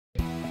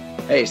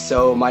Hey,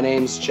 so my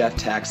name's Jeff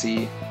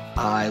Taxi.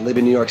 I live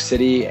in New York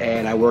City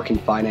and I work in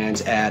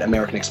finance at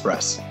American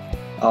Express.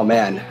 Oh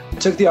man, I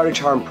took the Art of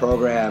Charm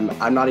program.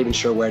 I'm not even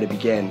sure where to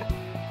begin.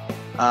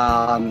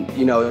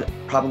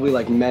 Probably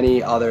like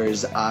many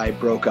others, I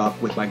broke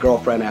up with my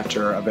girlfriend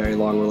after a very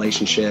long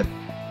relationship,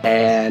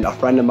 and a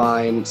friend of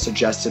mine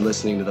suggested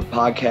listening to the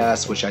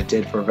podcast, which I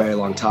did for a very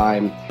long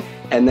time.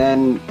 And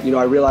then,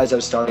 I realized I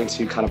was starting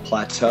to kind of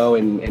plateau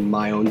in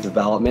my own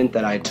development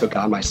that I took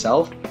on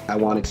myself. I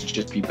wanted to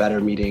just be better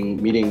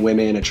meeting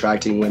women,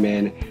 attracting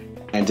women,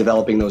 and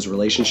developing those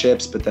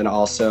relationships. But then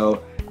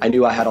also, I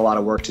knew I had a lot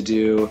of work to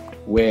do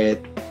with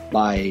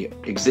my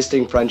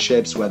existing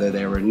friendships, whether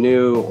they were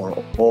new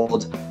or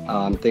old,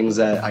 things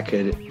that I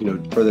could,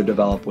 further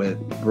develop with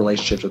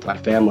relationships with my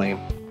family.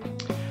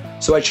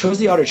 So I chose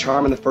the Art of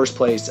Charm in the first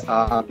place.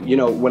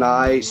 When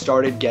I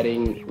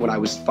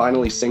was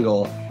finally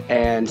single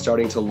and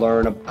starting to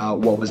learn about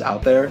what was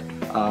out there.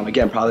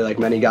 Again, probably like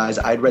many guys,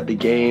 I'd read The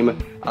Game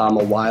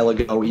a while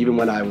ago, even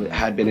when I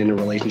had been in a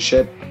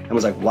relationship, and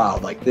was like, wow,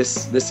 like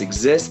this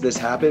exists, this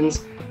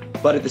happens.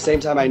 But at the same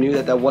time, I knew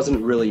that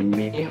wasn't really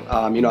me.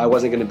 I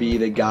wasn't going to be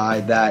the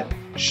guy that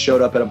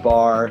showed up at a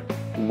bar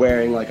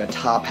wearing like a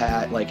top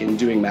hat, and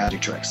doing magic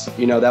tricks.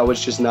 That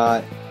was just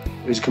not,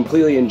 it was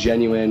completely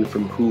ingenuine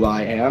from who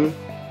I am.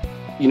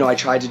 I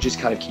tried to just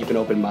kind of keep an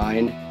open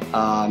mind.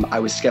 I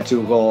was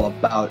skeptical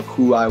about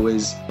who I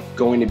was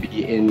going to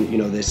be in,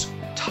 this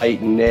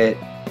tight-knit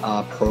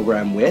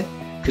program with,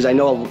 because I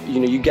know,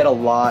 you get a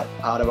lot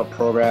out of a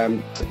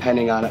program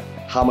depending on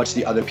how much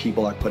the other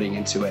people are putting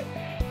into it.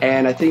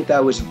 And I think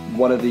that was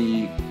one of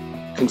the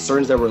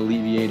concerns that were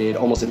alleviated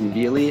almost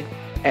immediately.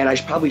 And I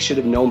probably should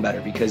have known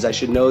better, because I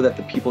should know that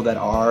the people that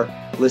are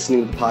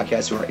listening to the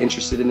podcast who are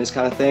interested in this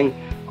kind of thing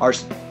are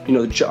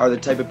the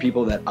type of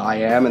people that I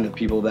am and the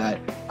people that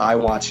I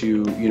want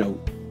to,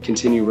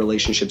 continue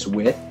relationships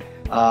with.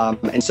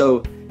 And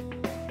so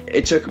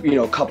it took,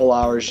 a couple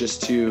hours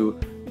just to,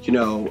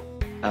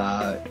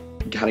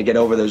 kind of get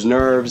over those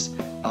nerves.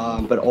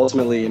 But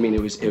ultimately,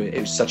 it was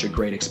such a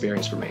great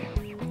experience for me.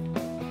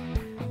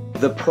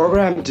 The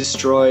program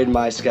destroyed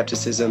my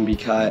skepticism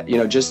because,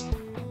 just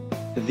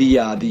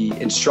the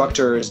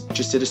instructors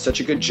just did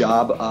such a good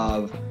job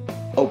of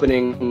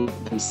opening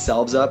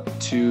themselves up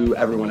to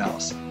everyone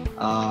else.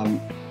 And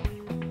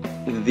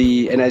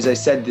as I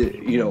said,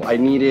 I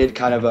needed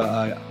kind of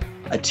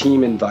a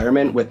team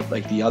environment with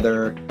like the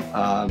other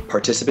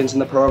participants in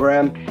the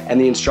program, and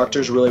the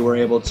instructors really were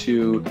able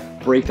to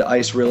break the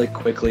ice really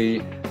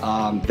quickly.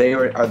 They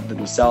are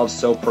themselves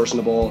so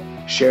personable,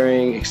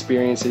 sharing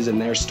experiences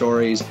and their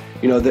stories,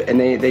 and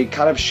they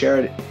kind of share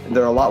it.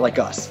 They're a lot like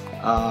us,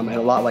 and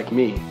a lot like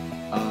me.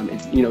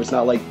 It's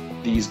not like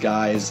these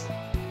guys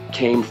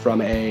came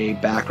from a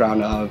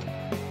background of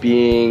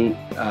being,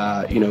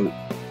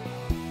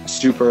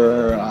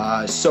 super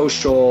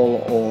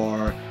social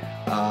or,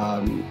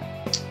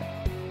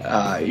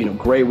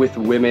 great with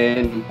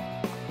women.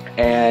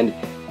 And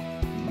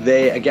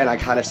I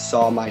kind of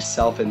saw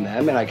myself in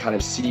them, and I kind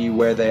of see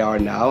where they are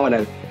now.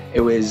 And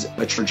it was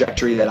a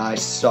trajectory that I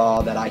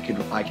saw that I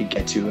could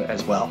get to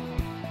as well.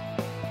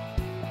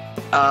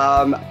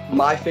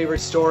 My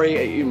favorite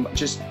story,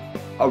 just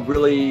a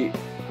really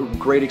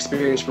great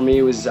experience for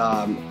me, was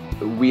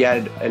we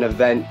had an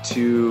event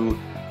to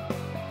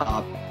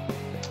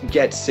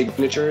get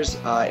signatures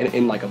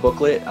in like a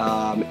booklet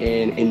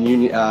in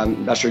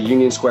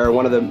Union Square,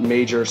 one of the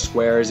major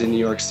squares in New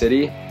York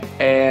City.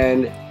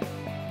 And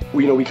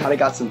we kind of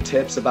got some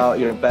tips about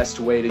best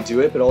way to do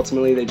it, but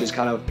ultimately they just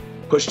kind of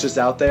pushed us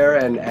out there,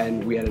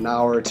 and we had an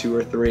hour or two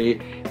or three,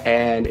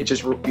 and it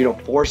just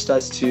forced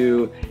us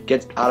to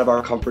get out of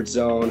our comfort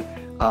zone.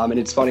 And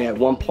it's funny, at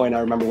one point I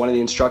remember one of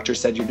the instructors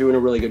said, "You're doing a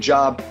really good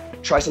job,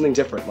 try something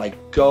different, like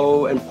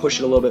go and push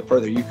it a little bit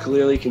further. You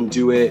clearly can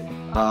do it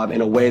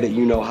in a way that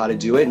you know how to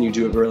do it, and you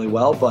do it really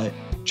well, but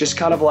just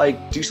kind of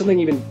like do something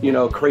even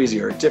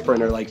crazier,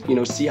 different,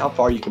 or see how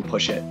far you can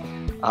push it."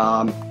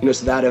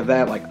 So that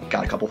event,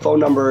 got a couple phone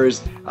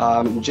numbers, it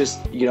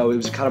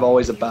was kind of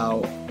always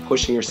about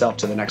pushing yourself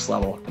to the next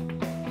level.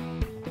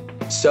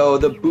 So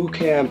the boot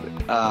camp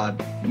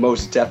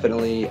most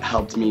definitely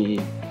helped me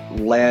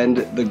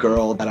land the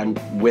girl that I'm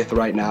with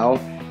right now,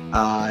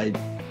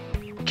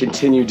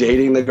 continue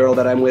dating the girl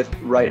that I'm with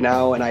right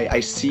now, and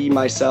I see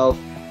myself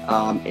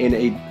in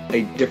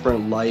a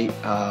different light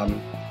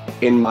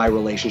in my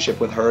relationship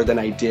with her than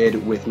I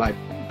did with my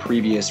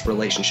previous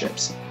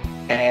relationships.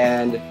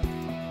 And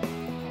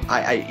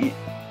I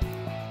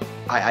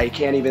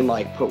can't even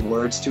put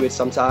words to it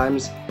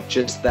sometimes,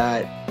 just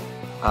that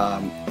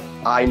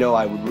I know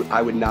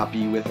I would not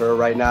be with her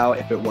right now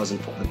if it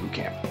wasn't for the boot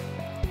camp.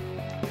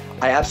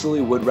 I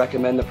absolutely would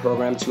recommend the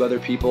program to other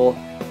people.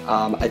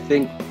 I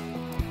think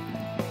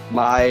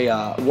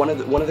one of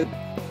the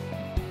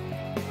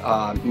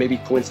maybe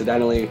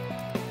coincidentally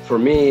for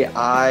me,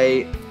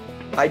 I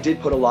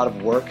did put a lot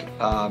of work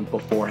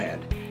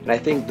beforehand, and I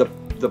think the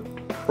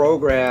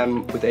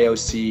program with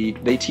AOC,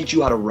 they teach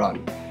you how to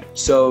run.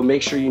 So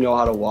make sure you know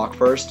how to walk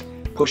first.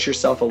 push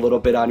yourself a little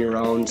bit on your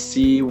own,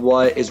 see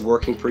what is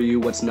working for you,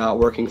 what's not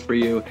working for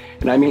you.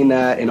 And I mean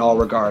that in all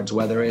regards,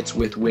 whether it's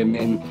with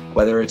women,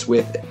 whether it's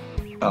with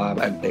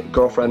a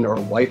girlfriend or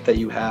a wife that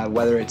you have,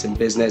 whether it's in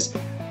business.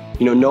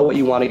 Know what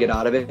you want to get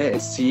out of it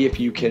and see if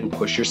you can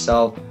push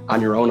yourself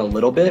on your own a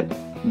little bit,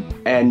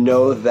 and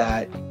know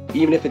that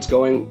even if it's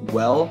going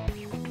well,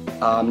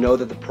 know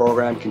that the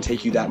program can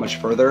take you that much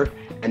further,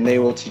 and they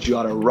will teach you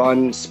how to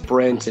run,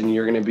 sprint, and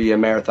you're going to be a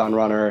marathon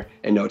runner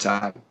in no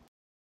time.